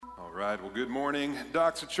right, well, good morning,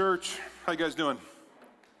 Doxa Church. How you guys doing?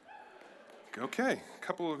 Okay, a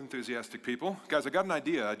couple of enthusiastic people. Guys, I got an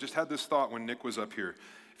idea. I just had this thought when Nick was up here.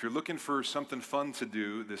 If you're looking for something fun to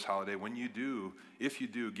do this holiday, if you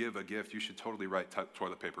do give a gift, you should totally write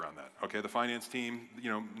toilet paper on that. Okay, the finance team,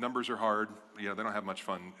 numbers are hard. They don't have much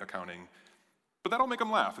fun accounting. But that'll make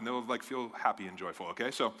them laugh, and they'll feel happy and joyful, okay?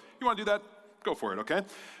 So you want to do that? Go for it, okay?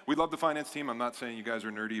 We love the finance team. I'm not saying you guys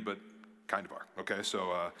are nerdy, but kind of are, okay?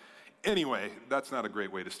 So anyway, that's not a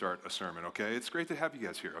great way to start a sermon, okay? It's great to have you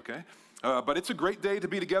guys here, okay? But it's a great day to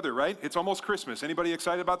be together, right? It's almost Christmas. Anybody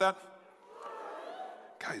excited about that?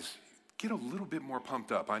 Guys, get a little bit more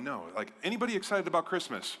pumped up, I know. Anybody excited about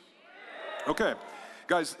Christmas? Okay.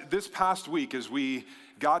 Guys, this past week as we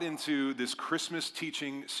got into this Christmas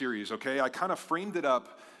teaching series, okay, I kind of framed it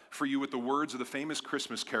up for you with the words of the famous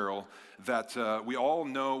Christmas carol that we all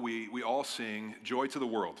know, we all sing, Joy to the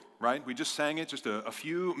World, right? We just sang it just a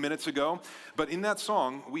few minutes ago. But in that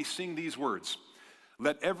song, we sing these words,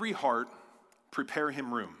 let every heart prepare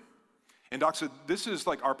him room. And Doxa, this is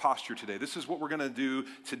our posture today. This is what we're going to do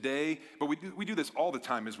today. But we do this all the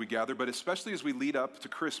time as we gather, but especially as we lead up to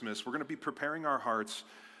Christmas, we're going to be preparing our hearts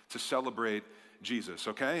to celebrate Jesus,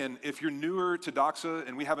 okay? And if you're newer to Doxa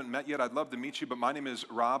and we haven't met yet, I'd love to meet you, but my name is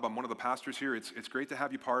Rob. I'm one of the pastors here. It's great to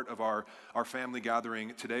have you part of our family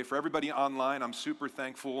gathering today. For everybody online, I'm super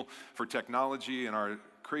thankful for technology and our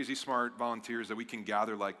crazy smart volunteers that we can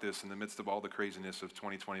gather like this in the midst of all the craziness of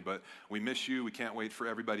 2020, but we miss you. We can't wait for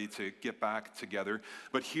everybody to get back together.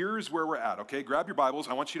 But here's where we're at, okay? Grab your Bibles.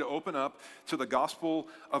 I want you to open up to the Gospel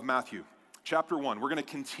of Matthew, chapter 1. We're going to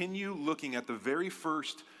continue looking at the very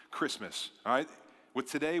first Christmas, all right?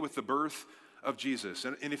 With the birth of Jesus.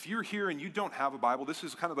 And if you're here and you don't have a Bible, this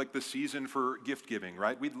is kind of like the season for gift giving,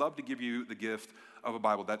 right? We'd love to give you the gift of a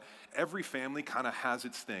Bible. That every family kind of has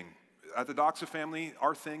its thing. At the Doxa family,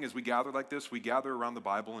 our thing is we gather like this, we gather around the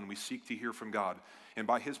Bible and we seek to hear from God. And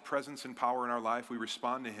by his presence and power in our life, we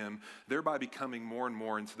respond to him, thereby becoming more and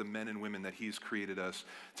more into the men and women that he's created us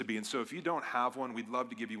to be. And so if you don't have one, we'd love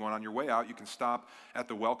to give you one. On your way out, you can stop at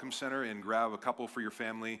the Welcome Center and grab a couple for your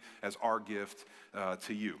family as our gift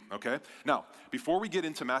to you, okay? Now, before we get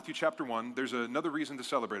into Matthew chapter 1, there's another reason to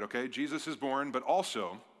celebrate, okay? Jesus is born, but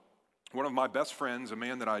also one of my best friends, a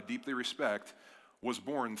man that I deeply respect, was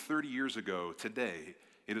born 30 years ago today.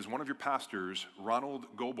 It is one of your pastors, Ronald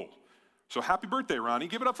Goebel. So happy birthday, Ronnie.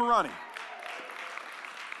 Give it up for Ronnie.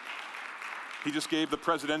 He just gave the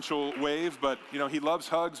presidential wave, but he loves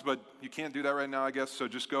hugs, but you can't do that right now, I guess, so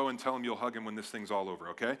just go and tell him you'll hug him when this thing's all over,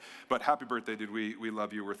 okay? But happy birthday, dude. We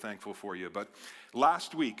love you. We're thankful for you. But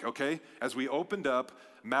last week, okay, as we opened up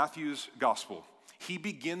Matthew's gospel, he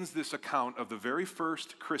begins this account of the very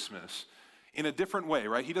first Christmas in a different way,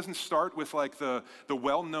 right? He doesn't start with the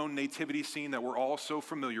well-known nativity scene that we're all so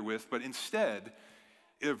familiar with, but instead,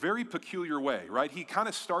 in a very peculiar way, right? He kind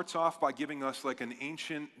of starts off by giving us an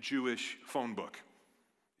ancient Jewish phone book.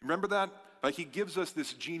 Remember that? He gives us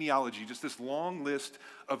this genealogy, just this long list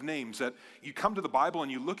of names that you come to the Bible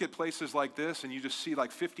and you look at places like this and you just see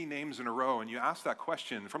 50 names in a row and you ask that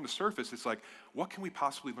question. From the surface, it's what can we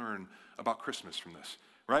possibly learn about Christmas from this,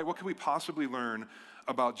 right? What can we possibly learn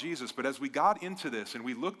about Jesus? But as we got into this and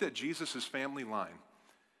we looked at Jesus' family line,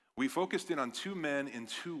 we focused in on two men and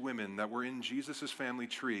two women that were in Jesus' family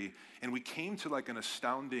tree, and we came to an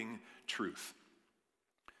astounding truth.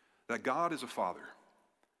 That God is a father,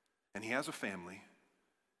 and he has a family,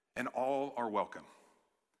 and all are welcome.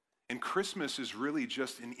 And Christmas is really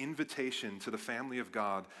just an invitation to the family of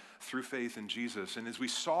God through faith in Jesus. And as we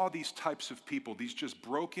saw these types of people, these just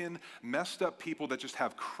broken, messed up people that just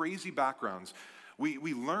have crazy backgrounds,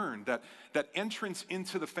 we learned that entrance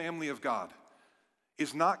into the family of God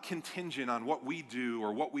is not contingent on what we do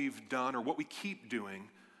or what we've done or what we keep doing,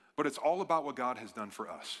 but it's all about what God has done for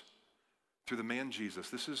us through the man Jesus.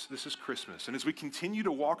 This is Christmas. And as we continue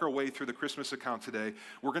to walk our way through the Christmas account today,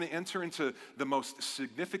 we're going to enter into the most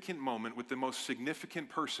significant moment with the most significant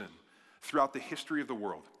person throughout the history of the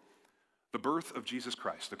world, the birth of Jesus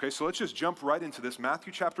Christ. Okay, so let's just jump right into this.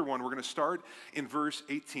 Matthew chapter 1, we're going to start in verse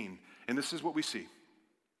 18. And this is what we see.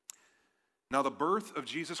 Now the birth of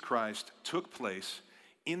Jesus Christ took place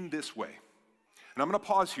in this way. And I'm going to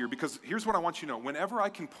pause here because here's what I want you to know. Whenever I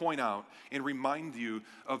can point out and remind you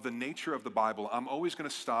of the nature of the Bible, I'm always going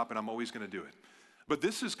to stop and I'm always going to do it. But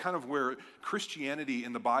this is kind of where Christianity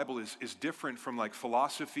in the Bible is different from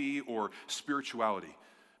philosophy or spirituality.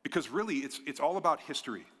 Because really it's all about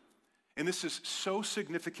history. And this is so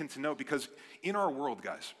significant to note because in our world,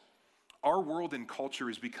 guys, our world and culture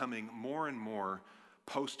is becoming more and more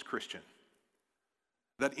post-Christian.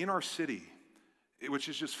 That in our city, which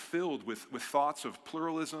is just filled with thoughts of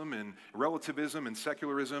pluralism and relativism and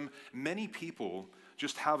secularism, many people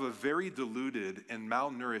just have a very diluted and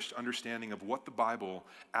malnourished understanding of what the Bible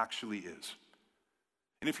actually is.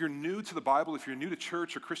 And if you're new to the Bible, if you're new to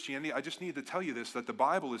church or Christianity, I just need to tell you this, that the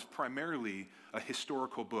Bible is primarily a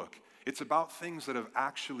historical book. It's about things that have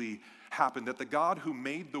actually happened, that the God who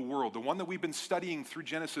made the world, the one that we've been studying through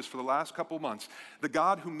Genesis for the last couple months, the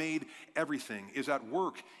God who made everything is at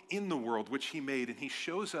work in the world which he made, and he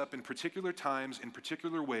shows up in particular times, in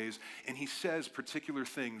particular ways, and he says particular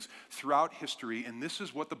things throughout history, and this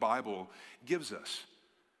is what the Bible gives us.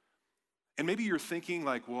 And maybe you're thinking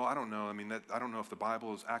like, well, I don't know, I don't know if the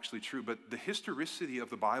Bible is actually true, but the historicity of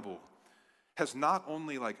the Bible has not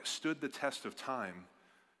only stood the test of time,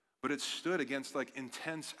 but it stood against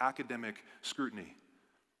intense academic scrutiny,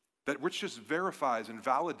 which just verifies and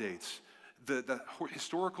validates the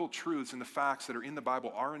historical truths and the facts that are in the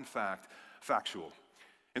Bible are in fact factual.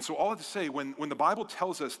 And so all I have to say, when the Bible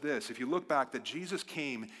tells us this, if you look back, that Jesus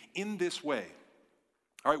came in this way,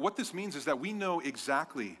 all right, what this means is that we know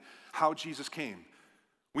exactly how Jesus came.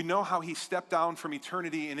 We know how he stepped down from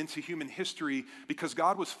eternity and into human history because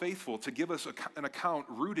God was faithful to give us an account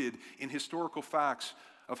rooted in historical facts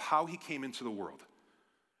of how he came into the world.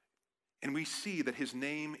 And we see that his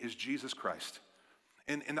name is Jesus Christ.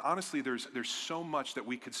 And honestly, there's so much that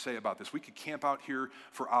we could say about this. We could camp out here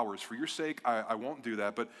for hours. For your sake, I won't do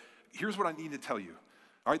that, but here's what I need to tell you.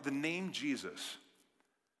 All right, the name Jesus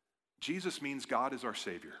means God is our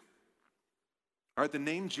Savior. All right, the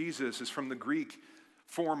name Jesus is from the Greek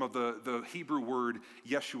form of the Hebrew word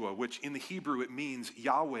Yeshua, which in the Hebrew it means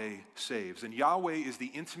Yahweh saves. And Yahweh is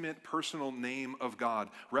the intimate personal name of God,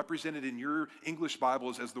 represented in your English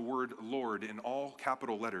Bibles as the word Lord in all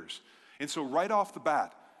capital letters. And so right off the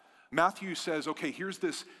bat, Matthew says, okay, here's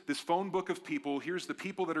this phone book of people. Here's the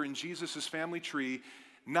people that are in Jesus' family tree.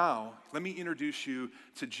 Now, let me introduce you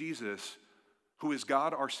to Jesus, who is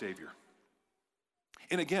God our Savior.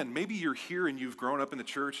 And again, maybe you're here and you've grown up in the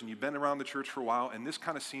church and you've been around the church for a while, and this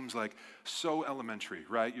kind of seems like so elementary,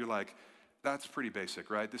 right? You're like, that's pretty basic,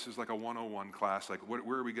 right? This is like a 101 class. Like,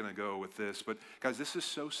 where are we going to go with this? But guys, this is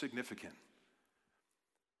so significant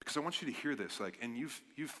because I want you to hear this. And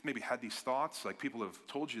you've maybe had these thoughts, people have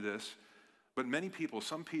told you this, but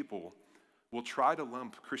some people will try to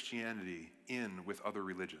lump Christianity in with other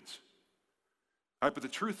religions. All right, but the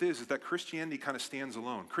truth is that Christianity kind of stands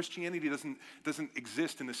alone. Christianity doesn't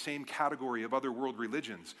exist in the same category of other world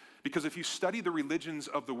religions. Because if you study the religions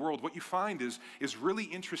of the world, what you find is really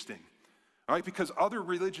interesting. All right, because other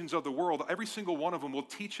religions of the world, every single one of them will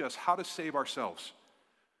teach us how to save ourselves.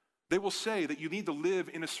 They will say that you need to live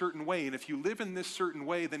in a certain way, and if you live in this certain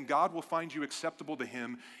way, then God will find you acceptable to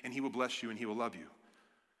him, and he will bless you, and he will love you.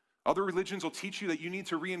 Other religions will teach you that you need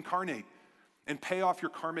to reincarnate and pay off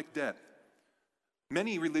your karmic debt.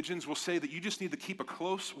 Many religions will say that you just need to keep a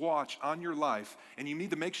close watch on your life, and you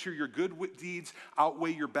need to make sure your good deeds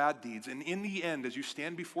outweigh your bad deeds. And in the end, as you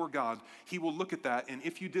stand before God, he will look at that, and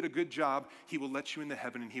if you did a good job, he will let you into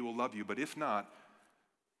heaven and he will love you. But if not,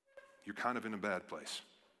 you're kind of in a bad place.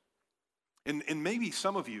 And maybe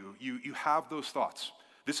some of you have those thoughts.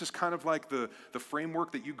 This is kind of like the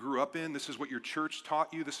framework that you grew up in. This is what your church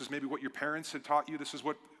taught you. This is maybe what your parents had taught you. This is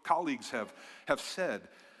what colleagues have said.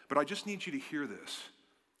 But I just need you to hear this.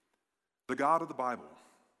 The God of the Bible,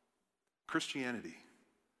 Christianity,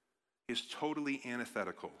 is totally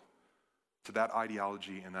antithetical to that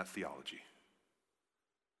ideology and that theology.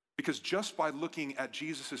 Because just by looking at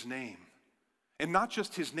Jesus' name, and not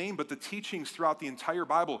just his name, but the teachings throughout the entire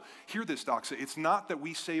Bible, hear this, Doxa, it's not that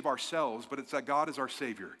we save ourselves, but it's that God is our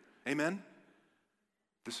Savior. Amen?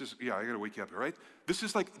 I gotta wake you up, all right? This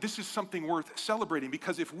is something worth celebrating,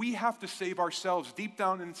 because if we have to save ourselves, deep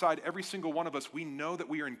down inside every single one of us, we know that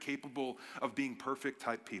we are incapable of being perfect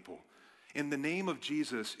type people. And the name of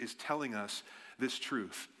Jesus is telling us this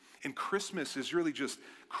truth. And Christmas is really just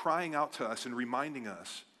crying out to us and reminding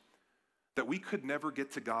us that we could never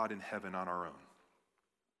get to God in heaven on our own,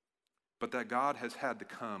 but that God has had to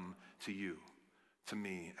come to you, to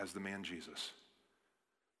me, as the man Jesus.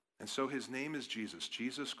 And so his name is Jesus,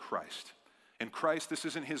 Jesus Christ. And Christ, this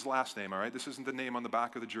isn't his last name, all right? This isn't the name on the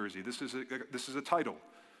back of the jersey. This is a title,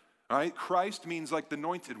 all right? Christ means like the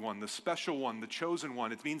anointed one, the special one, the chosen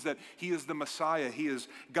one. It means that he is the Messiah. He is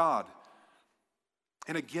God.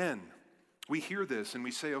 And again, we hear this and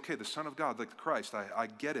we say, okay, the Son of God, like the Christ, I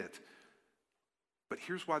get it. But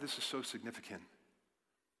here's why this is so significant.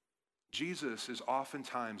 Jesus is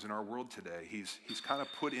oftentimes in our world today, he's kind of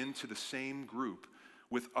put into the same group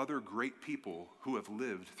with other great people who have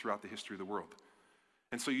lived throughout the history of the world.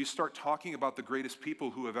 And so you start talking about the greatest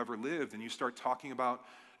people who have ever lived, and you start talking about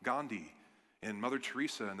Gandhi and Mother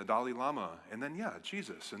Teresa and the Dalai Lama, and then,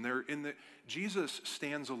 Jesus. And Jesus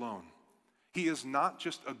stands alone. He is not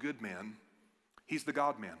just a good man, he's the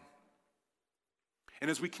God man.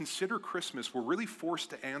 And as we consider Christmas, we're really forced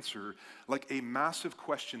to answer like a massive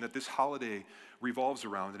question that this holiday revolves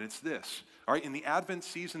around, and it's this. All right, in the Advent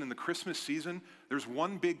season, in the Christmas season, there's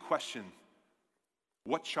one big question.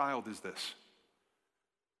 What child is this?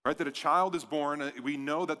 Right, that a child is born. We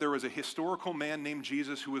know that there was a historical man named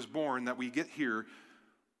Jesus who was born, that we get here.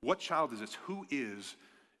 What child is this? Who is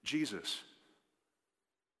Jesus?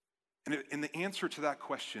 And the answer to that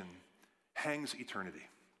question hangs eternity.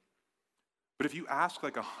 But if you ask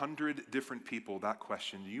like 100 different people that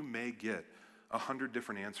question, you may get 100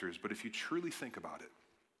 different answers. But if you truly think about it,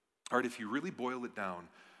 all right, if you really boil it down,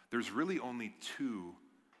 there's really only two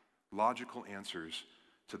logical answers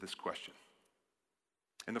to this question.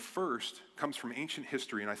 And the first comes from ancient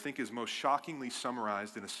history, and I think is most shockingly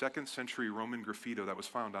summarized in a 2nd century Roman graffito that was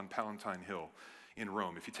found on Palatine Hill in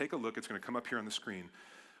Rome. If you take a look, it's going to come up here on the screen.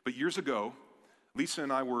 But years ago, Lisa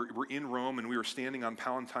and I were in Rome, and we were standing on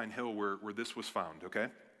Palatine Hill where this was found, okay?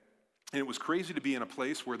 And it was crazy to be in a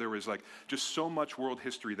place where there was like just so much world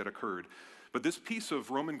history that occurred. But this piece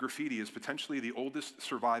of Roman graffiti is potentially the oldest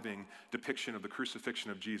surviving depiction of the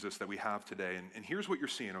crucifixion of Jesus that we have today. And here's what you're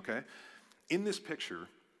seeing, okay? In this picture,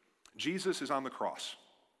 Jesus is on the cross.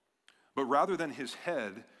 But rather than his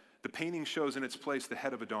head, the painting shows in its place the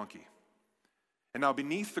head of a donkey. And now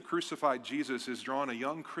beneath the crucified Jesus is drawn a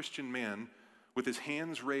young Christian man with his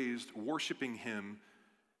hands raised, worshiping him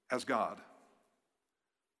as God.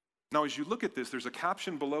 Now, as you look at this, there's a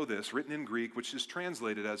caption below this, written in Greek, which is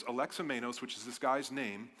translated as Alexamenos, which is this guy's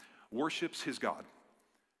name, worships his God.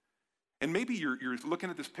 And maybe you're looking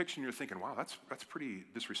at this picture and you're thinking, wow, that's pretty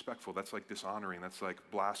disrespectful. That's like dishonoring. That's like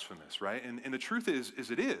blasphemous, right? And the truth is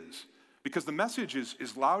it is, because the message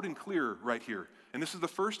is loud and clear right here. And this is the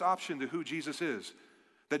first option to who Jesus is,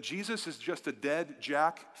 that Jesus is just a dead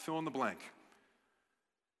Jack, fill in the blank.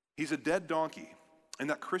 He's a dead donkey, and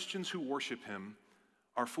that Christians who worship him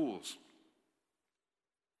are fools.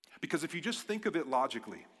 Because if you just think of it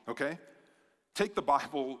logically, okay? Take the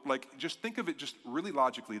Bible, just think of it just really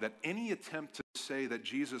logically, that any attempt to say that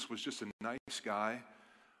Jesus was just a nice guy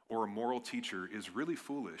or a moral teacher is really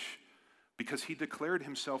foolish, because he declared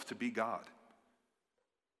himself to be God.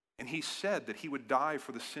 And he said that he would die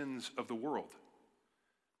for the sins of the world.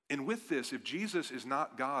 And with this, if Jesus is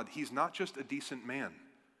not God, he's not just a decent man.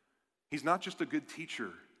 He's not just a good teacher,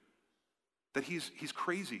 that he's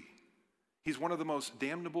crazy. He's one of the most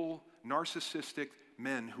damnable, narcissistic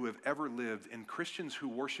men who have ever lived, and Christians who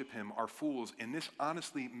worship him are fools, and this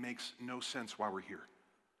honestly makes no sense why we're here.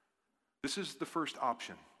 This is the first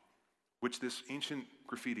option, which this ancient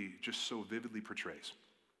graffiti just so vividly portrays.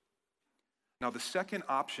 Now, the second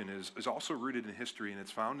option is also rooted in history, and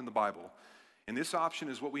it's found in the Bible. And this option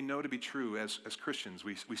is what we know to be true as Christians.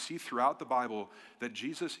 We see throughout the Bible that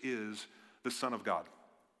Jesus is the Son of God.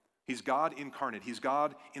 He's God incarnate. He's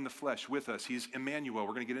God in the flesh with us. He's Emmanuel.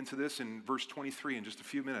 We're going to get into this in verse 23 in just a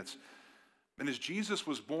few minutes. And as Jesus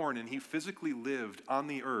was born and he physically lived on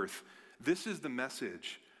the earth, this is the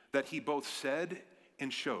message that he both said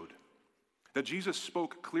and showed. That Jesus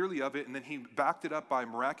spoke clearly of it, and then he backed it up by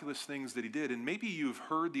miraculous things that he did. And maybe you've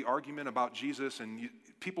heard the argument about Jesus, and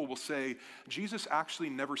people will say, Jesus actually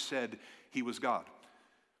never said he was God.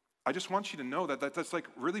 I just want you to know that that's like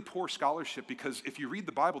really poor scholarship, because if you read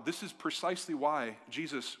the Bible, this is precisely why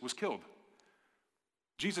Jesus was killed.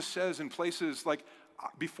 Jesus says in places like,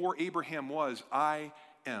 before Abraham was, I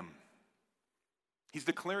am. He's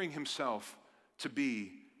declaring himself to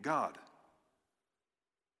be God.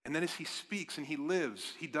 And then as he speaks and he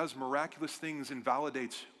lives, he does miraculous things and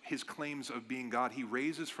validates his claims of being God. He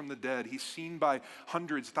raises from the dead. He's seen by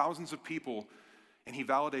hundreds, thousands of people, and he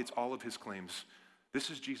validates all of his claims. This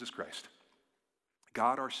is Jesus Christ,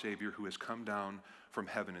 God our Savior, who has come down from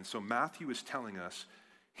heaven. And so Matthew is telling us,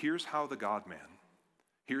 here's how the God-man,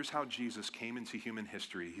 here's how Jesus came into human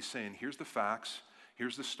history. He's saying, here's the facts,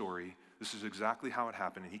 here's the story. This is exactly how it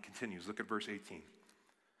happened. And he continues. Look at verse 18.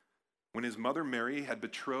 When his mother Mary had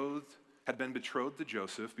been betrothed to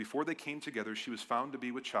Joseph, before they came together, she was found to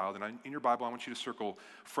be with child. And in your Bible, I want you to circle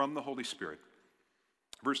from the Holy Spirit.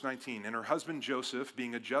 Verse 19, and her husband Joseph,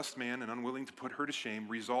 being a just man and unwilling to put her to shame,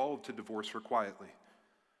 resolved to divorce her quietly.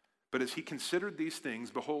 But as he considered these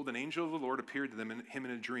things, behold, an angel of the Lord appeared to him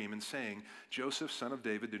in a dream, and saying, Joseph, son of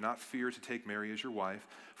David, do not fear to take Mary as your wife,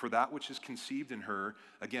 for that which is conceived in her,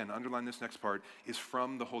 again, underline this next part, is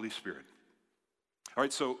from the Holy Spirit. All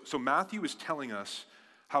right, so Matthew is telling us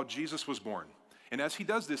how Jesus was born. And as he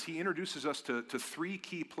does this, he introduces us to three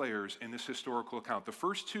key players in this historical account. The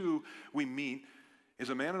first two we meet is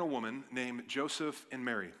a man and a woman named Joseph and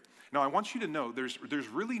Mary. Now, I want you to know there's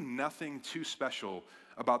really nothing too special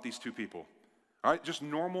about these two people. All right, just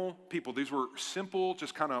normal people. These were simple,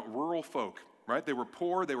 just kind of rural folk, right? They were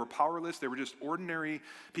poor, they were powerless, they were just ordinary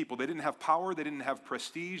people. They didn't have power, they didn't have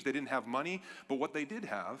prestige, they didn't have money, but what they did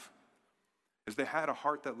have is they had a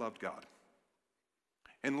heart that loved God.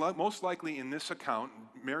 And most likely in this account,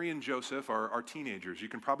 Mary and Joseph are teenagers. You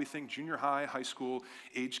can probably think junior high, high school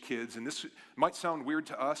age kids. And this might sound weird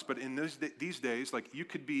to us, but in these days, like you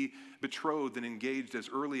could be betrothed and engaged as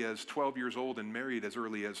early as 12 years old and married as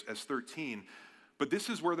early as 13. But this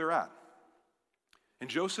is where they're at. And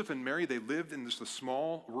Joseph and Mary, they lived in just a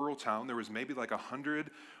small rural town. There was maybe like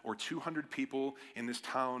 100 or 200 people in this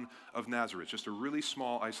town of Nazareth, just a really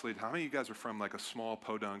small, isolated. How many of you guys are from like a small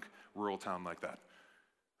podunk rural town like that?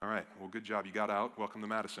 All right, well, good job. You got out. Welcome to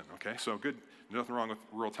Madison, okay? So good. Nothing wrong with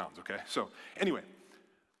rural towns, okay? So anyway,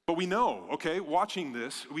 but we know, okay, watching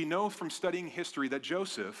this, we know from studying history that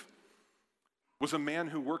Joseph was a man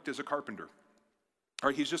who worked as a carpenter. All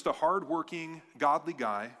right, he's just a hardworking, godly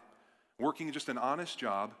guy, working just an honest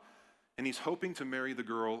job, and he's hoping to marry the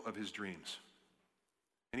girl of his dreams.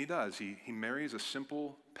 And he does. He marries a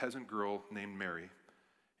simple peasant girl named Mary,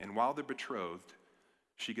 and while they're betrothed,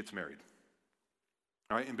 she gets married.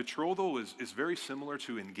 All right, and betrothal is very similar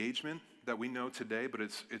to engagement that we know today, but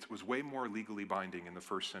it was way more legally binding in the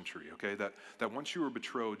first century, okay? That once you were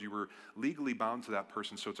betrothed, you were legally bound to that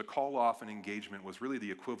person, so to call off an engagement was really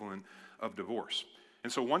the equivalent of divorce.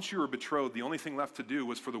 And so once you were betrothed, the only thing left to do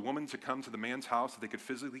was for the woman to come to the man's house so they could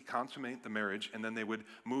physically consummate the marriage, and then they would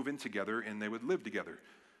move in together and they would live together.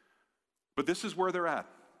 But this is where they're at.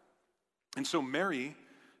 And so Mary,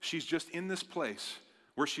 she's just in this place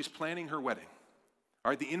where she's planning her wedding. All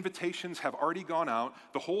right, the invitations have already gone out.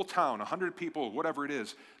 The whole town, 100 people, whatever it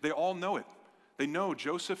is, they all know it. They know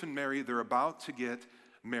Joseph and Mary, they're about to get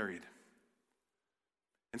married.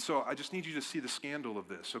 And so I just need you to see the scandal of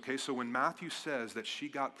this, okay? So when Matthew says that she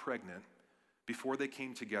got pregnant before they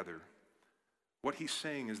came together, what he's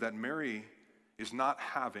saying is that Mary is not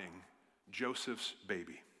having Joseph's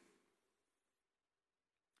baby.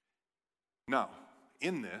 Now,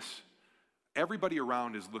 in this, everybody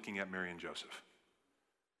around is looking at Mary and Joseph.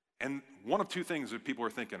 And one of two things that people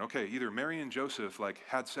are thinking, okay, either Mary and Joseph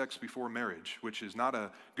had sex before marriage, which is not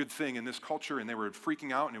a good thing in this culture, and they were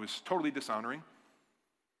freaking out and it was totally dishonoring.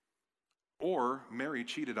 Or Mary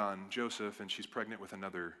cheated on Joseph and she's pregnant with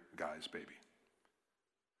another guy's baby.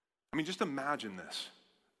 I mean, just imagine this.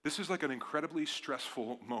 This is like an incredibly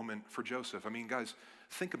stressful moment for Joseph. I mean, guys,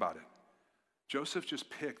 think about it. Joseph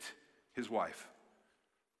just picked his wife.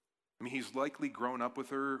 I mean, he's likely grown up with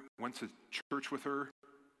her, went to church with her.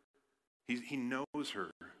 He knows her.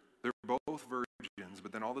 They're both virgins,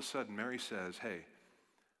 but then all of a sudden Mary says, hey,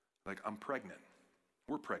 I'm pregnant.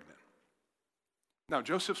 We're pregnant. Now,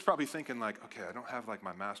 Joseph's probably thinking okay, I don't have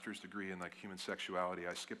my master's degree in human sexuality.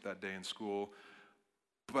 I skipped that day in school,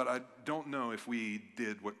 but I don't know if we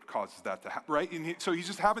did what causes that to happen, right? And so he's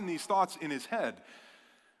just having these thoughts in his head.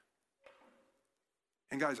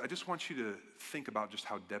 And guys, I just want you to think about just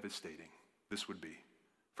how devastating this would be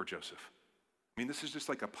for Joseph. I mean, this is just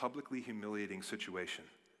a publicly humiliating situation.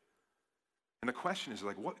 And the question is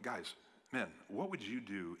what, guys, man, what would you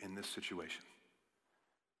do in this situation?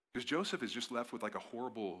 Because Joseph is just left with a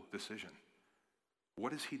horrible decision.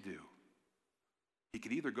 What does he do? He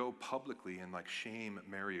could either go publicly and shame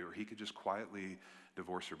Mary, or he could just quietly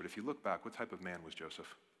divorce her. But if you look back, what type of man was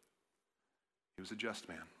Joseph? He was a just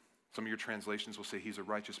man. Some of your translations will say he's a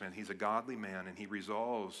righteous man. He's a godly man, and he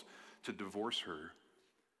resolves to divorce her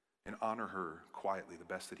and honor her quietly the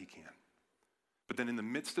best that he can. But then in the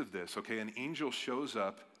midst of this, okay, an angel shows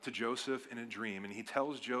up to Joseph in a dream, and he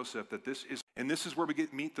tells Joseph that this is where we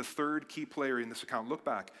meet the third key player in this account. Look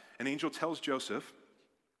back. An angel tells Joseph,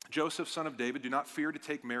 Joseph, son of David, do not fear to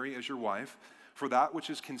take Mary as your wife, for that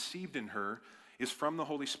which is conceived in her is from the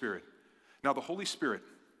Holy Spirit. Now, the Holy Spirit,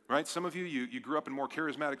 right? Some of you grew up in more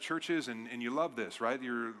charismatic churches, and you love this, right?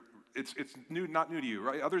 It's new, not new to you,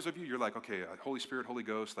 right? Others of you, you're okay, Holy Spirit, Holy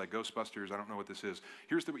Ghost, Ghostbusters, I don't know what this is.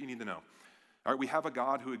 Here's what you need to know. All right, we have a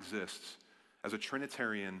God who exists as a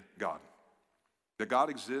Trinitarian God. That God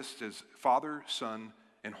exists as Father, Son,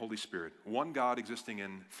 and Holy Spirit. One God existing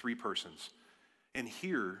in three persons. And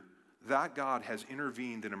here, that God has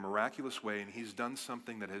intervened in a miraculous way, and he's done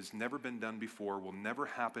something that has never been done before, will never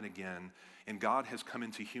happen again, and God has come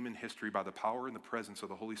into human history by the power and the presence of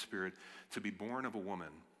the Holy Spirit to be born of a woman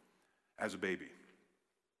as a baby.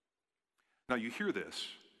 Now you hear this,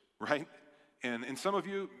 right? And some of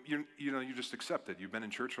you, you just accept it. You've been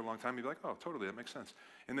in church for a long time. You're like, oh, totally, that makes sense.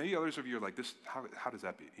 And then the others of you are like, how does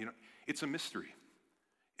that be? It's a mystery.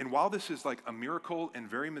 And while this is like a miracle and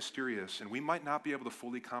very mysterious, and we might not be able to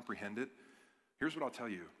fully comprehend it, here's what I'll tell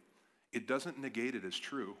you. It doesn't negate it as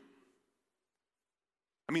true.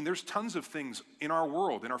 I mean, there's tons of things in our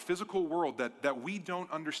world, in our physical world, that we don't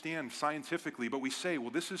understand scientifically, but we say,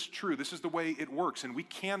 well, this is true, this is the way it works, and we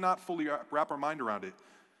cannot fully wrap our mind around it.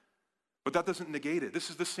 But that doesn't negate it. This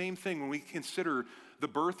is the same thing when we consider the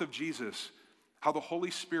birth of Jesus, how the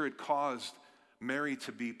Holy Spirit caused Mary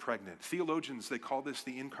to be pregnant. Theologians, they call this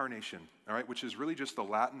the incarnation, all right, which is really just the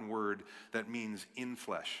Latin word that means in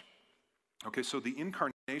flesh. Okay, so the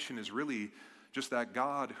incarnation is really just that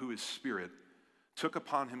God who is spirit took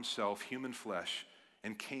upon himself human flesh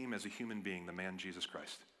and came as a human being, the man Jesus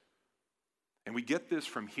Christ. And we get this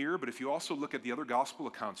from here, but if you also look at the other gospel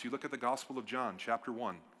accounts, you look at the Gospel of John, chapter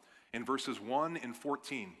 1, in verses 1 and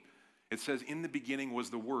 14, it says, in the beginning was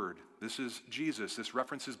the Word. This is Jesus. This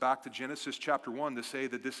references back to Genesis chapter 1 to say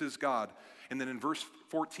that this is God. And then in verse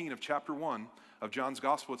 14 of chapter 1 of John's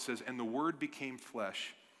Gospel, it says, and the Word became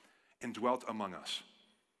flesh and dwelt among us.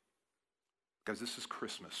 Guys, this is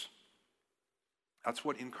Christmas. That's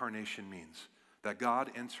what incarnation means, that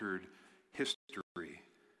God entered history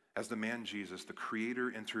as the man Jesus, the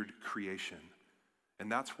Creator entered creation.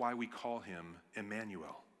 And that's why we call him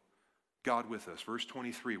Emmanuel, God with us. Verse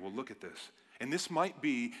 23, we'll look at this. And this might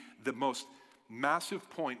be the most massive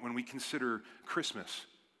point when we consider Christmas.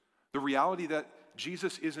 The reality that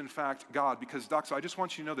Jesus is in fact God, because Doxa, I just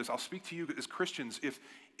want you to know this. I'll speak to you as Christians.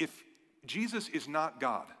 If Jesus is not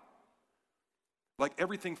God, like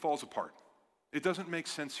everything falls apart. It doesn't make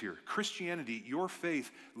sense here. Christianity, your faith,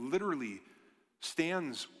 literally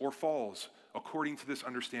stands or falls according to this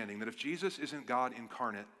understanding that if Jesus isn't God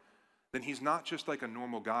incarnate, then he's not just like a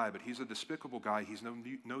normal guy, but he's a despicable guy. He's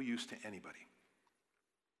no use to anybody.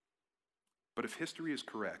 But if history is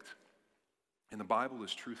correct and the Bible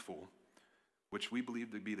is truthful, which we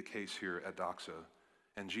believe to be the case here at Doxa,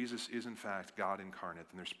 and Jesus is in fact God incarnate,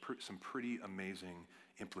 then there's some pretty amazing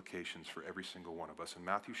implications for every single one of us. And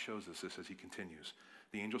Matthew shows us this as he continues.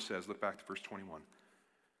 The angel says, look back to verse 21,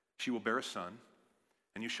 she will bear a son,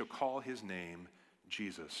 and you shall call his name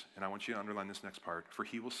Jesus. And I want you to underline this next part, for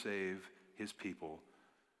he will save his people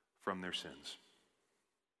from their sins.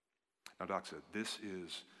 Now, Doxa, this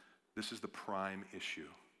is the prime issue.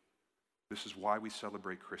 This is why we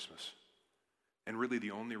celebrate Christmas. And really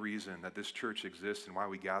the only reason that this church exists and why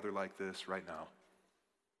we gather like this right now.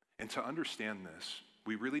 And to understand this,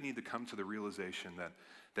 we really need to come to the realization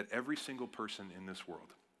that every single person in this world,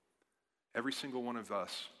 every single one of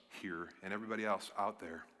us here and everybody else out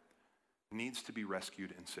there needs to be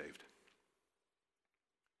rescued and saved.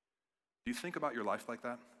 Do you think about your life like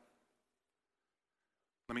that?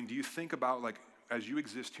 I mean, do you think about, like, as you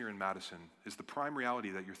exist here in Madison, is the prime reality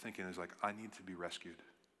that you're thinking is like, I need to be rescued.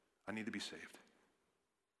 I need to be saved.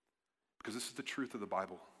 Because this is the truth of the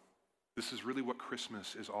Bible. This is really what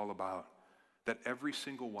Christmas is all about. That every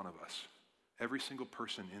single one of us, every single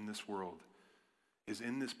person in this world is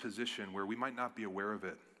in this position where we might not be aware of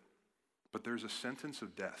it, but there's a sentence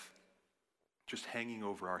of death just hanging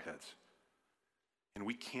over our heads. And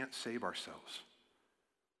we can't save ourselves.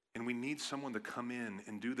 And we need someone to come in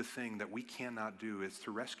and do the thing that we cannot do, is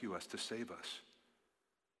to rescue us, to save us.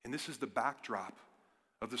 And this is the backdrop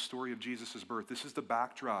of the story of Jesus' birth. This is the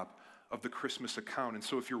backdrop of the Christmas account. And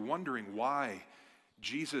so if you're wondering why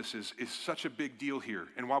Jesus is such a big deal here,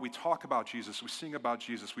 and why we talk about Jesus, we sing about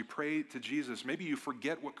Jesus, we pray to Jesus, maybe you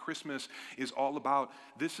forget what Christmas is all about.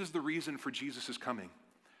 This is the reason for Jesus' coming,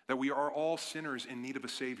 that we are all sinners in need of a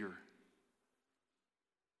Savior.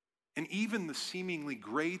 And even the seemingly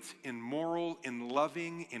great and moral and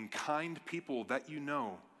loving and kind people that you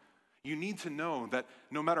know, you need to know that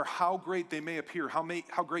no matter how great they may appear,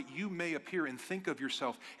 how great you may appear and think of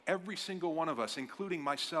yourself, every single one of us, including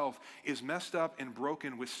myself, is messed up and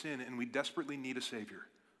broken with sin, and we desperately need a Savior.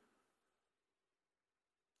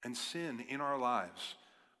 And sin in our lives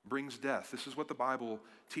brings death. This is what the Bible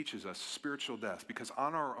teaches us, spiritual death, because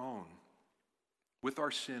on our own, with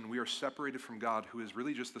our sin, we are separated from God, who is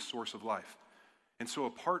really just the source of life. And so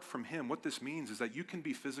apart from him, what this means is that you can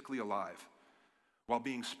be physically alive while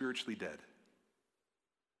being spiritually dead.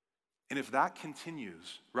 And if that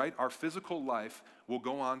continues, right, our physical life will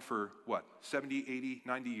go on for, 70, 80,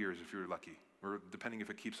 90 years if you're lucky, or depending if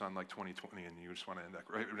it keeps on like 2020 and you just want to end that,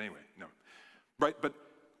 right? But anyway, no. Right, but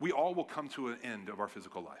we all will come to an end of our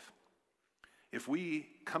physical life. If we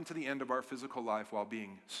come to the end of our physical life while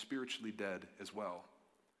being spiritually dead as well,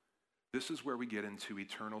 this is where we get into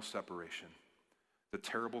eternal separation. the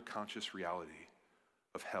terrible conscious reality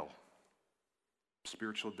of hell,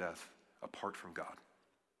 spiritual death apart from God.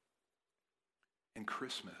 And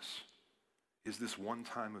Christmas is this one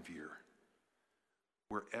time of year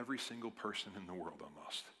where every single person in the world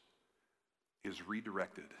almost is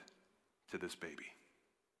redirected to this baby.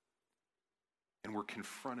 And we're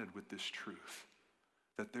confronted with this truth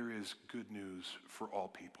that there is good news for all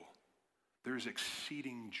people. There is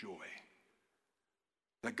exceeding joy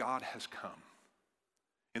that God has come.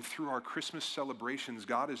 And through our Christmas celebrations,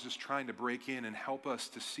 God is just trying to break in and help us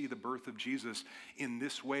to see the birth of Jesus in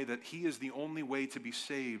this way, that he is the only way to be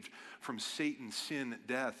saved from Satan, sin,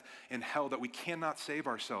 death, and hell, that we cannot save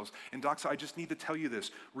ourselves. And Doxa, I just need to tell you this.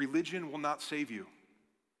 Religion will not save you.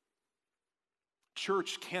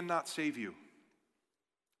 Church cannot save you.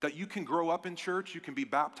 That you can grow up in church, you can be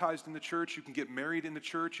baptized in the church, you can get married in the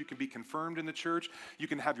church, you can be confirmed in the church, you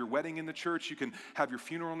can have your wedding in the church, you can have your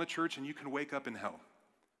funeral in the church, and you can wake up in hell.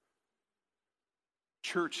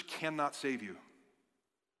 Church cannot save you.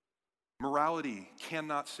 Morality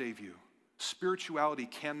cannot save you. Spirituality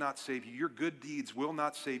cannot save you. Your good deeds will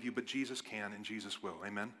not save you, but Jesus can and Jesus will.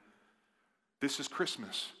 Amen? This is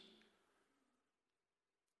Christmas.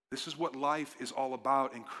 This is what life is all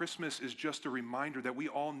about, and Christmas is just a reminder that we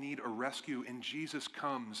all need a rescue, and Jesus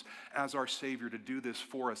comes as our Savior to do this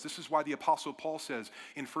for us. This is why the Apostle Paul says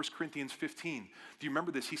in 1 Corinthians 15, do you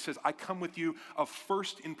remember this? He says, I come with you of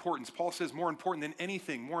first importance. Paul says more important than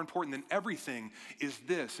anything, more important than everything is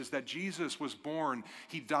this, is that Jesus was born,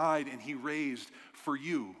 he died, and he raised for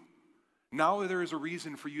you. Now there is a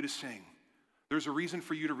reason for you to sing. There's a reason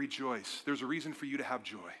for you to rejoice. There's a reason for you to have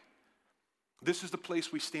joy. This is the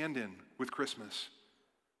place we stand in with Christmas.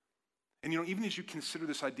 And even as you consider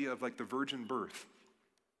this idea of like the virgin birth,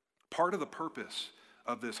 part of the purpose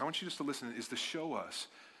of this, I want you just to listen, is to show us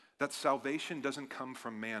that salvation doesn't come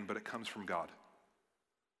from man, but it comes from God.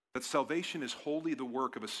 That salvation is wholly the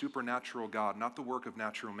work of a supernatural God, not the work of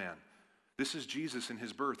natural man. This is Jesus in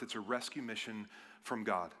his birth. It's a rescue mission from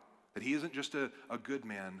God. That he isn't just a good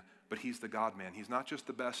man, but he's the God man. He's not just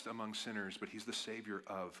the best among sinners, but he's the Savior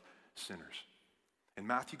of sinners. And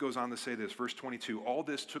Matthew goes on to say this, verse 22, all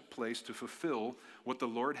this took place to fulfill what the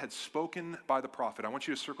Lord had spoken by the prophet. I want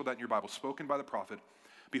you to circle that in your Bible, spoken by the prophet.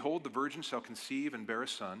 Behold, the virgin shall conceive and bear a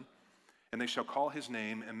son, and they shall call his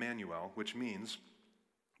name Emmanuel, which means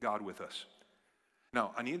God with us.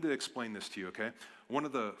 Now, I need to explain this to you, okay? One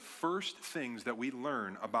of the first things that we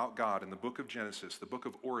learn about God in the book of Genesis, the book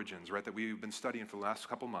of origins, right, that we've been studying for the last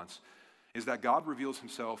couple months, is that God reveals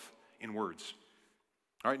himself in words.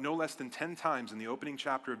 All right, no less than 10 times in the opening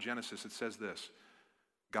chapter of Genesis, it says this,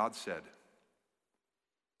 God said.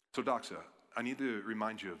 So Doxa, I need to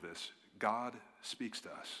remind you of this. God speaks to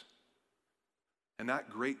us. And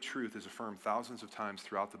that great truth is affirmed thousands of times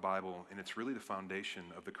throughout the Bible, and it's really the foundation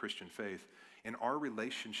of the Christian faith. And our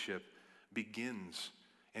relationship begins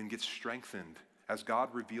and gets strengthened as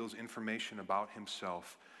God reveals information about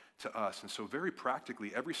himself to us. And so very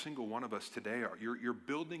practically, every single one of us today, you're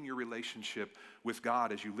building your relationship with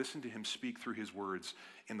God as you listen to him speak through his words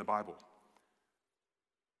in the Bible.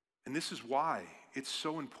 And this is why it's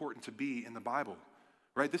so important to be in the Bible,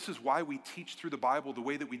 right? This is why we teach through the Bible the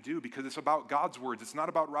way that we do, because it's about God's words. It's not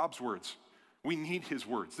about Rob's words. We need his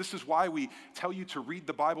words. This is why we tell you to read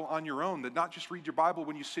the Bible on your own, that not just read your Bible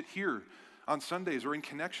when you sit here on Sundays or in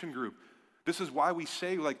connection group. This is why we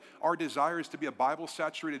say, like, our desire is to be a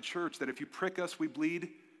Bible-saturated church, that if you prick us, we bleed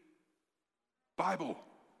Bible,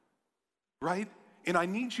 right? And I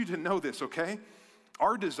need you to know this, okay?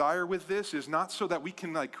 Our desire with this is not so that we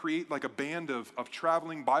can like create like a band of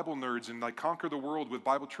traveling Bible nerds and like conquer the world with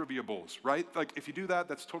Bible trivia bowls, right? Like if you do that,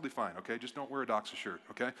 that's totally fine, okay? Just don't wear a Doxa shirt,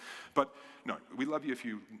 okay? But no, we love you if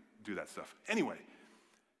you do that stuff. Anyway,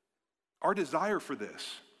 our desire for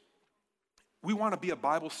this, we want to be a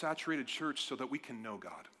Bible-saturated church so that we can know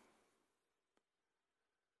God.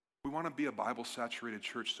 We want to be a Bible-saturated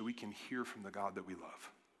church so we can hear from the God that we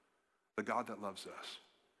love, the God that loves us.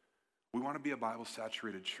 We want to be a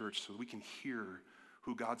Bible-saturated church so we can hear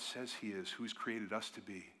who God says he is, who he's created us to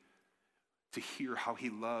be, to hear how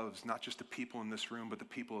he loves not just the people in this room, but the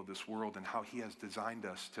people of this world, and how he has designed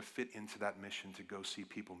us to fit into that mission to go see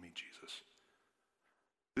people meet Jesus.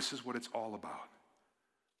 This is what it's all about.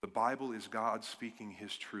 The Bible is God speaking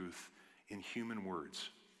his truth in human words.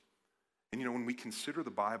 And when we consider the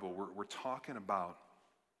Bible, we're talking about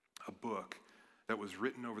a book that was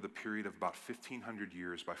written over the period of about 1,500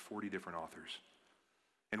 years by 40 different authors.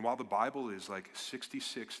 And while the Bible is like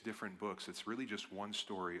 66 different books, it's really just one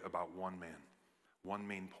story about one man, one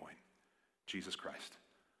main point, Jesus Christ,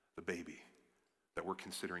 the baby that we're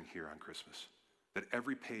considering here on Christmas. that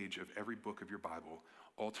every page of every book of your Bible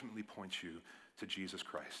ultimately points you to Jesus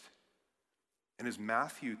Christ. And as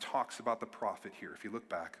Matthew talks about the prophet here, if you look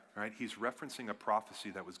back, right, he's referencing a prophecy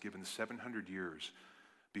that was given 700 years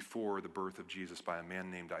before the birth of Jesus by a man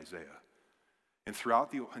named Isaiah. And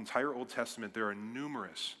throughout the entire Old Testament, there are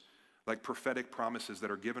numerous prophetic promises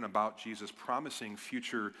that are given about Jesus, promising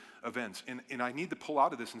future events. And I need to pull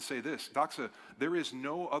out of this and say this, Doxa, there is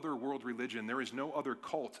no other world religion, there is no other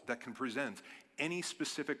cult that can present any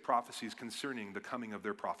specific prophecies concerning the coming of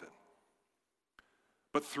their prophet.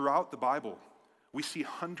 But throughout the Bible, we see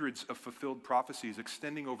hundreds of fulfilled prophecies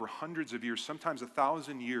extending over hundreds of years, sometimes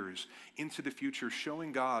 1,000 years into the future,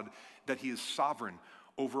 showing God that he is sovereign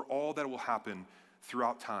over all that will happen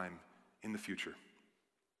throughout time in the future.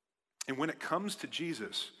 And when it comes to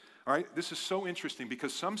Jesus, all right, this is so interesting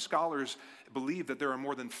because some scholars believe that there are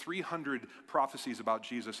more than 300 prophecies about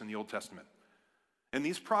Jesus in the Old Testament. And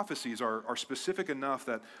these prophecies are specific enough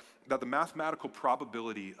that the mathematical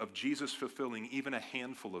probability of Jesus fulfilling even a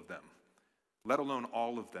handful of them, let alone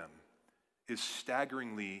all of them, is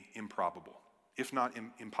staggeringly improbable, if not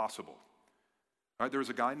impossible. All right, there was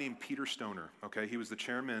a guy named Peter Stoner, okay? He was the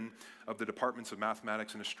chairman of the departments of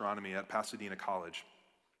mathematics and astronomy at Pasadena College.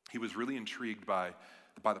 He was really intrigued by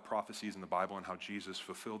the prophecies in the Bible and how Jesus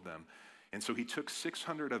fulfilled them. And so he took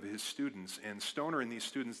 600 of his students, and Stoner and these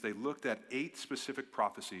students, they looked at 8 specific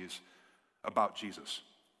prophecies about Jesus.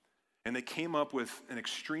 And they came up with an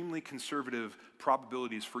extremely conservative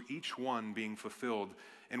probabilities for each one being fulfilled,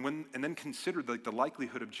 and then considered the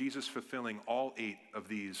likelihood of Jesus fulfilling all 8 of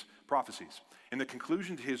these prophecies. And the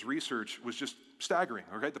conclusion to his research was just staggering,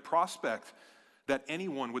 okay? The prospect that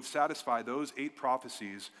anyone would satisfy those 8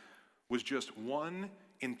 prophecies was just 1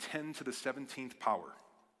 in 10 to the 17th power.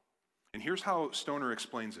 And here's how Stoner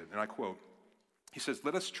explains it, and I quote, he says,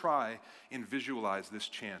 "Let us try and visualize this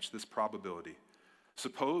chance, this probability.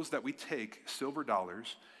 Suppose that we take silver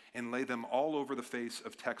dollars and lay them all over the face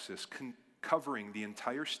of Texas, covering the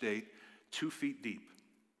entire state 2 feet deep.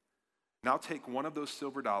 Now take one of those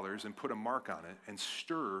silver dollars and put a mark on it and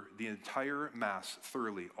stir the entire mass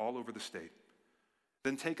thoroughly all over the state.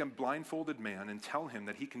 Then take a blindfolded man and tell him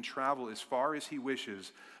that he can travel as far as he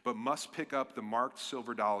wishes, but must pick up the marked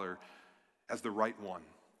silver dollar as the right one.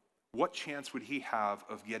 What chance would he have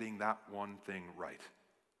of getting that one thing right?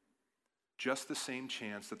 Just the same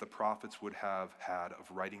chance that the prophets would have had of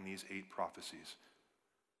writing these 8 prophecies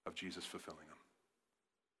of Jesus fulfilling them."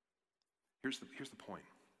 Here's the point.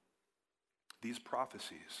 These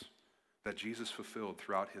prophecies that Jesus fulfilled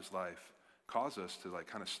throughout his life cause us to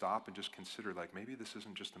kind of stop and just consider maybe this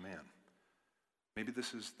isn't just a man. Maybe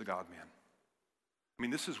this is the God-man. I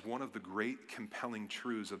mean, this is one of the great compelling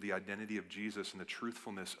truths of the identity of Jesus and the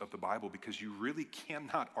truthfulness of the Bible, because you really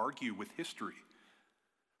cannot argue with history.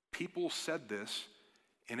 People said this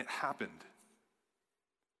and it happened.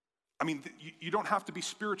 I mean, you don't have to be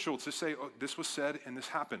spiritual to say, oh, this was said and this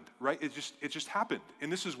happened, right? It just happened.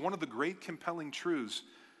 And this is one of the great compelling truths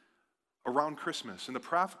around Christmas. And the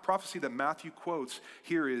prophecy that Matthew quotes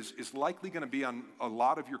here is likely going to be on a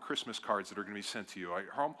lot of your Christmas cards that are going to be sent to you.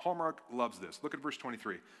 Hallmark loves this. Look at verse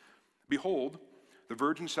 23. "Behold, the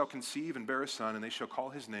virgin shall conceive and bear a son, and they shall call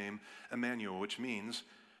his name Emmanuel," which means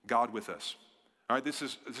God with us. All right, this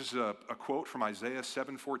is a quote from Isaiah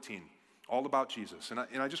 7:14, all about Jesus. And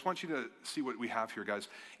I just want you to see what we have here, guys.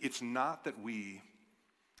 It's not that we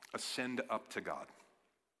ascend up to God,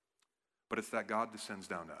 but it's that God descends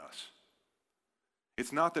down to us.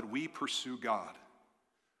 It's not that we pursue God,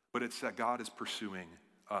 but it's that God is pursuing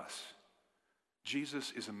us.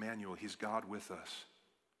 Jesus is Emmanuel. He's God with us.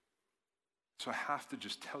 So I have to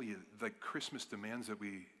just tell you, Christmas demands that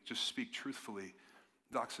we just speak truthfully.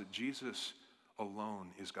 Doxa, Jesus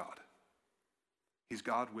alone is God. He's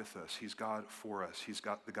God with us. He's God for us. He's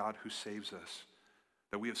got the God who saves us.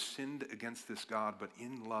 That we have sinned against this God, but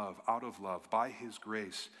in love, out of love, by his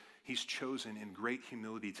grace, he's chosen in great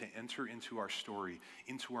humility to enter into our story,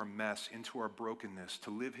 into our mess, into our brokenness,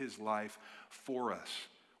 to live his life for us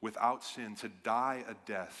without sin, to die a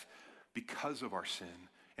death because of our sin,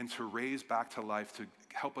 and to raise back to life to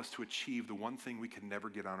help us to achieve the one thing we could never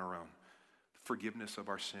get on our own: forgiveness of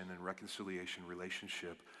our sin and reconciliation,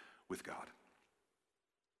 relationship with God.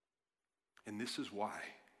 And this is why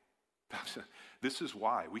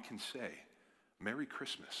we can say, Merry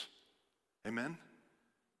Christmas. Amen?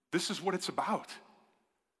 This is what it's about.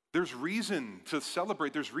 There's reason to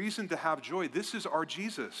celebrate. There's reason to have joy. This is our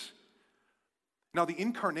Jesus. Now, the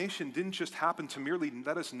incarnation didn't just happen to merely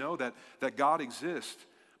let us know that God exists,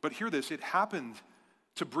 but hear this, it happened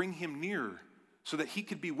to bring him near so that he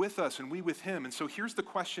could be with us and we with him. And so here's the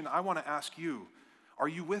question I want to ask you. Are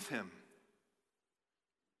you with him?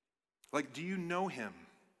 Like, do you know him?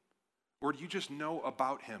 Or do you just know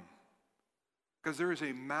about him? Because there is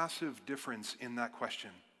a massive difference in that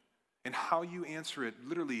question. And how you answer it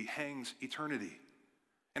literally hangs eternity.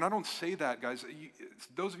 And I don't say that, guys.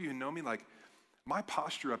 Those of you who know me, like, my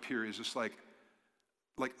posture up here is just like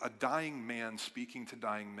a dying man speaking to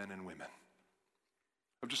dying men and women.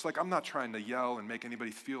 I'm just like, I'm not trying to yell and make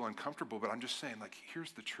anybody feel uncomfortable, but I'm just saying, like,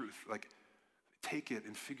 here's the truth. Like, take it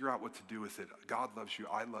and figure out what to do with it. God loves you.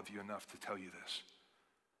 I love you enough to tell you this.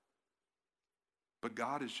 But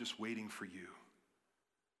God is just waiting for you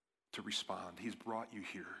to respond. He's brought you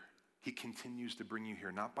here. He continues to bring you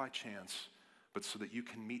here, not by chance, but so that you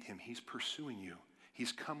can meet him. He's pursuing you.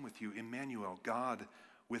 He's come with you. Emmanuel, God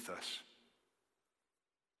with us.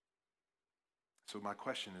 So my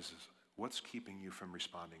question is what's keeping you from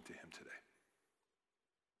responding to him today?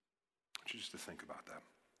 I want you just to think about that.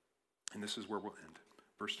 And this is where we'll end.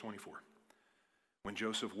 Verse 24. When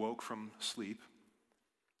Joseph woke from sleep,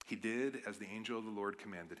 he did as the angel of the Lord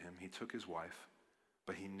commanded him. He took his wife,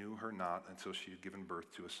 but he knew her not until she had given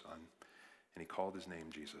birth to a son, and he called his name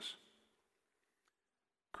Jesus.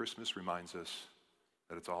 Christmas reminds us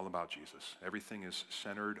that it's all about Jesus. Everything is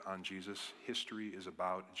centered on Jesus. History is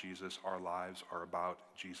about Jesus. Our lives are about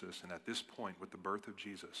Jesus. And at this point, with the birth of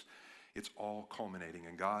Jesus, it's all culminating,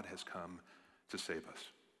 and God has come to save us.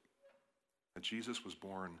 That Jesus was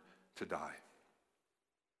born to die.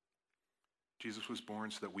 Jesus was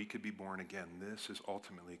born so that we could be born again. This is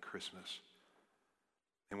ultimately Christmas.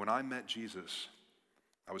 And when I met Jesus,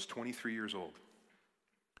 I was 23 years old.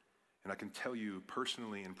 And I can tell you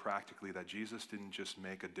personally and practically that Jesus didn't just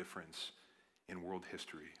make a difference in world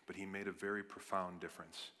history, but he made a very profound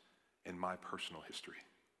difference in my personal history.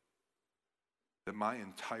 That my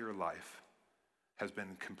entire life has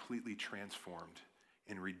been completely transformed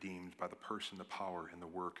and redeemed by the person, the power, and the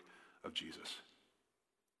work of Jesus.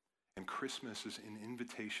 And Christmas is an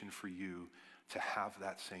invitation for you to have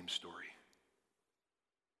that same story.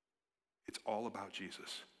 It's all about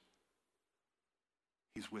Jesus.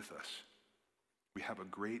 He's with us. We have a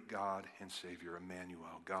great God and Savior,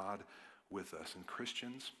 Emmanuel, God with us. And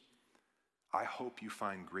Christians, I hope you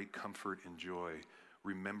find great comfort and joy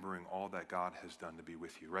remembering all that God has done to be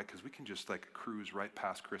with you, right? Because we can just like cruise right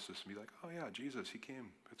past Christmas and be like, oh yeah, Jesus, he came.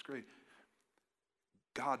 It's great.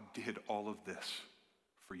 God did all of this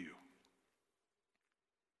for you.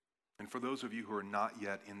 And for those of you who are not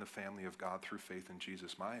yet in the family of God through faith in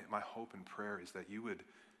Jesus, my hope and prayer is that you would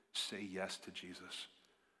say yes to Jesus,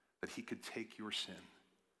 that he could take your sin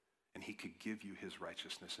and he could give you his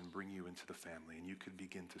righteousness and bring you into the family, and you could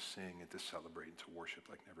begin to sing and to celebrate and to worship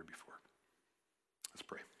like never before. Let's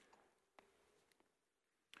pray.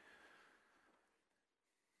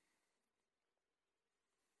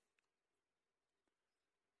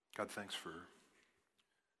 God, thanks for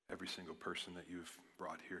every single person that you've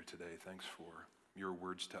brought here today. Thanks for your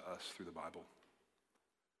words to us through the Bible.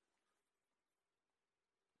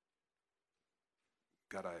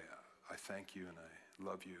 God, I thank you and I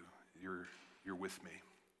love you. You're with me.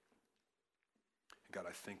 And God,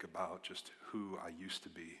 I think about just who I used to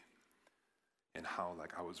be and how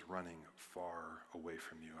like I was running far away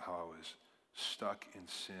from you, how I was stuck in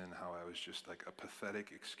sin, how I was just like a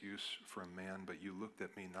pathetic excuse for a man, but you looked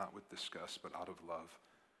at me not with disgust, but out of love.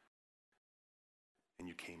 And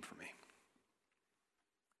you came for me.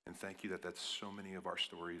 And thank you that that's so many of our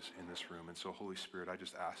stories in this room. And so Holy Spirit, I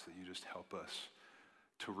just ask that you just help us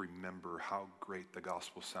to remember how great the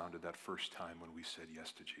gospel sounded that first time when we said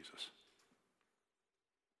yes to Jesus.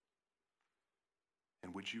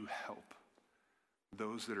 And would you help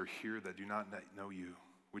those that are here that do not know you?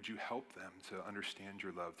 Would you help them to understand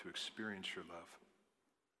your love, to experience your love?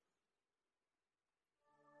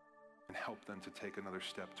 And help them to take another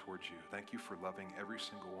step towards you. Thank you for loving every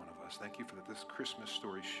single one of us. Thank you for that this Christmas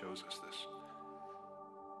story shows us this.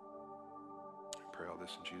 I pray all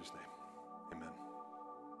this in Jesus' name. Amen.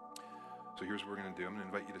 So here's what we're going to do. I'm going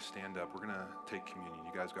to invite you to stand up. We're going to take communion.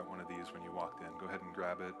 You guys got one of these when you walked in. Go ahead and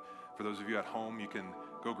grab it. For those of you at home, you can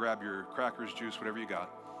go grab your crackers, juice, whatever you got.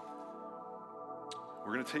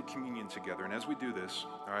 We're going to take communion together. And as we do this,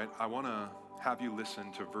 all right, I want to have you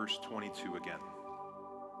listen to verse 22 again.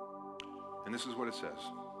 And this is what it says.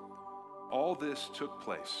 All this took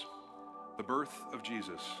place, the birth of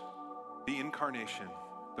Jesus, the incarnation,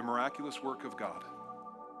 the miraculous work of God.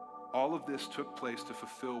 All of this took place to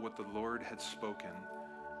fulfill what the Lord had spoken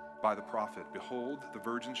by the prophet. Behold, the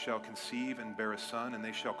virgin shall conceive and bear a son, and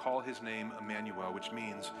they shall call his name Emmanuel, which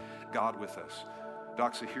means God with us.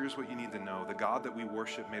 Doxa, here's what you need to know. The God that we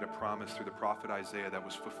worship made a promise through the prophet Isaiah that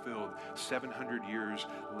was fulfilled 700 years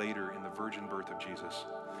later in the virgin birth of Jesus.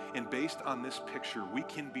 And based on this picture, we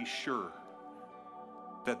can be sure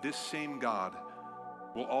that this same God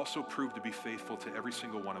will also prove to be faithful to every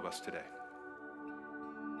single one of us today.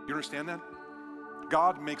 You understand that?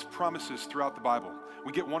 God makes promises throughout the Bible.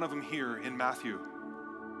 We get one of them here in Matthew.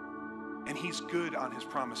 And he's good on his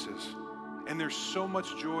promises. And there's so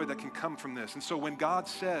much joy that can come from this. And so when God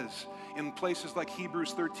says in places like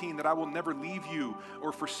Hebrews 13 that I will never leave you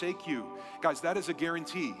or forsake you, guys, that is a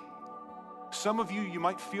guarantee. Some of you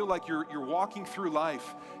might feel like you're walking through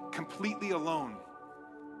life completely alone.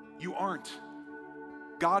 You aren't.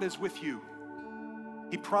 God is with you.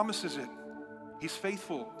 He promises it. He's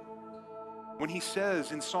faithful. When he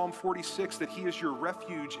says in Psalm 46 that he is your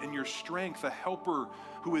refuge and your strength, a helper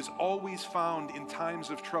who is always found in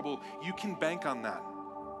times of trouble, you can bank on that.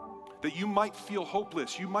 That you might feel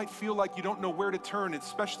hopeless. You might feel like you don't know where to turn,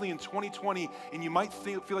 especially in 2020, and you might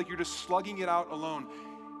feel like you're just slugging it out alone.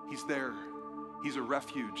 He's there. He's a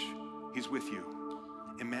refuge. He's with you.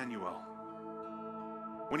 Emmanuel.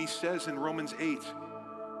 When he says in Romans 8,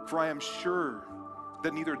 for I am sure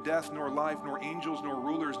that neither death, nor life, nor angels, nor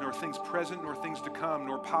rulers, nor things present, nor things to come,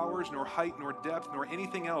 nor powers, nor height, nor depth, nor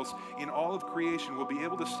anything else in all of creation will be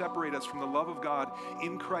able to separate us from the love of God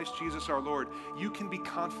in Christ Jesus our Lord. You can be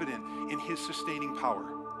confident in his sustaining power.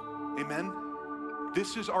 Amen?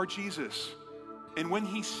 This is our Jesus. And when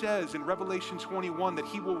he says in Revelation 21 that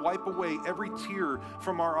he will wipe away every tear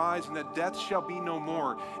from our eyes and that death shall be no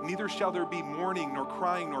more, neither shall there be mourning, nor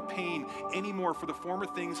crying, nor pain anymore, for the former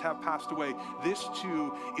things have passed away. This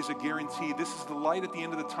too is a guarantee. This is the light at the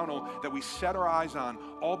end of the tunnel that we set our eyes on,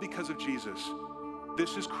 all because of Jesus.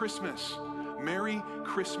 This is Christmas. Merry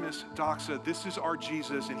Christmas, Doxa. This is our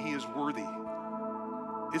Jesus, and he is worthy.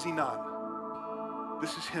 Is he not?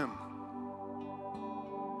 This is him.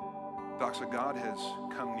 Doxa, God has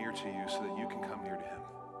come near to you so that you can come near to him.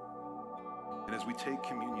 And as we take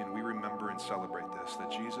communion, we remember and celebrate this,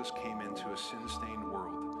 that Jesus came into a sin-stained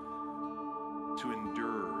world to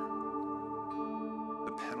endure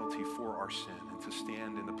the penalty for our sin and to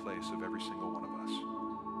stand in the place of every single one of us.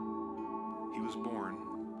 He was born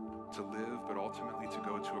to live, but ultimately to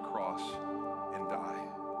go to a cross and die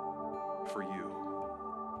for you.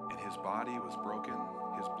 And his body was broken,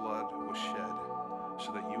 his blood was shed,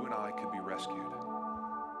 so that you and I could be rescued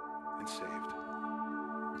and saved.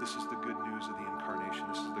 This is the good news of the incarnation.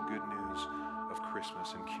 This is the good news of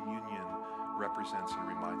Christmas, and communion represents and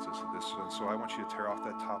reminds us of this. So I want you to tear off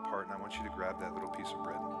that top part, and I want you to grab that little piece of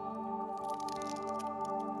bread.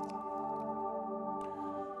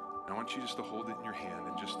 And I want you just to hold it in your hand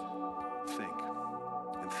and just think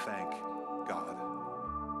and thank God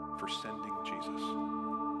for sending Jesus,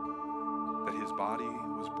 that his body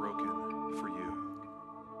was broken for you.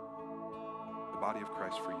 The body of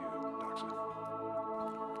Christ for you, Doxa.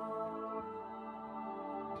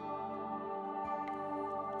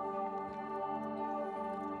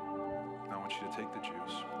 Now I want you to take the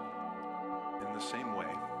juice. In the same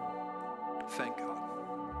way, thank God.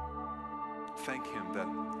 Thank him that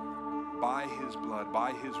by his blood,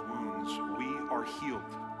 by his wounds, we are healed.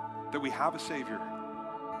 That we have a Savior.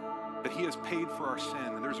 That he has paid for our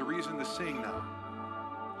sin. And there's a reason to sing now.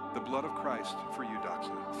 The blood of Christ for you,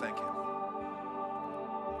 Doxa. Thank him.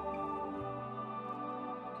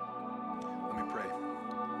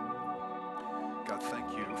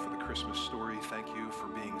 Thank you for the Christmas story. Thank you for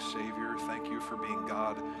being Savior. Thank you for being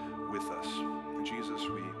God with us. And Jesus,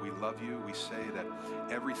 we love you. We say that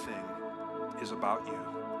everything is about you.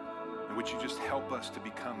 And would you just help us to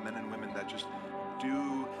become men and women that just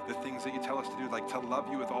do the things that you tell us to do, like to love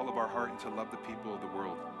you with all of our heart and to love the people of the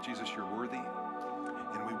world. Jesus, you're worthy,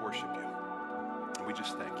 and we worship you. And we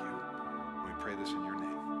just thank you. And we pray this in your name.